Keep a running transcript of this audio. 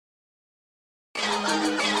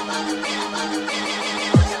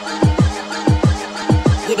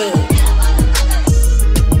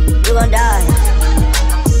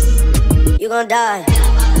You gon' die.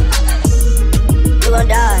 You gon'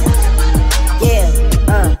 die. Yeah,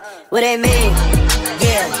 what they mean?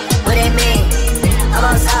 Yeah, what they mean? I'm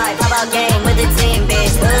outside, pop out game with the team,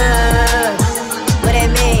 bitch. What they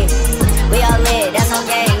mean? We all lit, that's on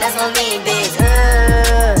game, that's on me, bitch.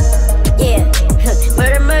 Yeah,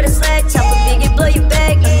 murder, slash, chop a biggie, blow you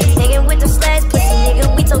back. Hanging with them slash, pussy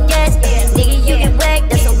nigga, we told gas. Nigga, you get whacked,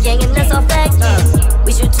 that's on gang and that's all facts.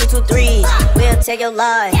 We shoot 223, we'll take your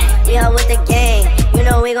life. We all with the gang, you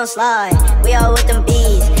know we gon' slide. We all with them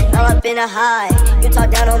bees, all up in a high. You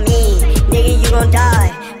talk down on me, nigga, you gon'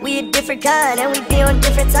 die. We a different kind, and we be on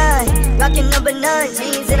different time. Rockin' number 9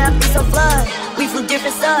 jeans, and I be so fly. We from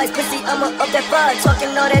different sides, pussy, I'ma up that fly. Talking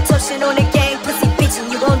all that tough shit on the game, pussy bitch,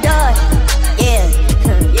 and you gon' die. Yeah,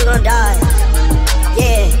 you gon' die.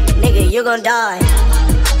 Yeah, nigga, you gon' die.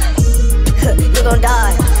 You gon'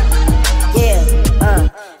 die. Yeah,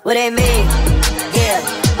 what they mean? Yeah,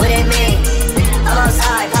 what they mean? I'm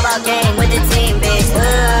outside, pop out game with the team, bitch.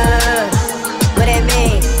 What they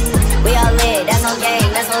mean? We all lit, that's on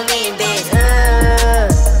game, that's on me, bitch.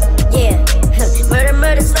 Yeah,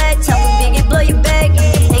 murder, slash, chop a biggie, blow you back.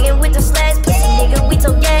 Hanging with the slash, pussy nigga, we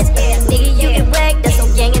told gas. Nigga, you get whacked, that's on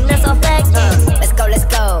gang and that's all facts. Let's go, let's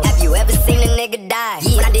go. Have you ever seen a nigga die?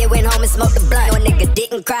 Yeah. When I did, went home and smoked the blunt. No, a nigga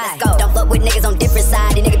didn't cry. Don't fuck with niggas on different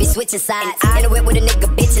sides. These niggas be switching sides. In the whip with a nigga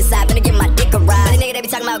bitch inside. Finna give my dick a ride. The nigga they be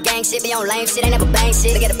talking about gang shit, be on lame shit, ain't never bang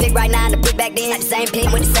shit. Look at the pick right now and the pick back then. Like the same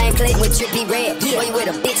pick with the same click. With Trippie red. Boy, you with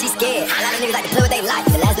a bitch, he scared. A lot of niggas like to play with they life.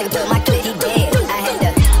 The last nigga put my clip, he dead. I had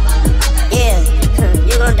to. Yeah,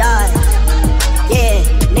 you gon' die. Yeah,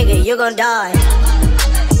 nigga, you gon' die.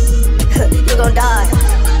 You gon' die.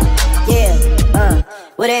 Yeah,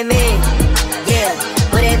 what they mean? Yeah,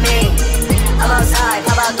 what they mean? I'm outside,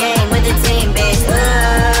 pop out game with the team,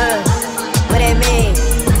 bitch.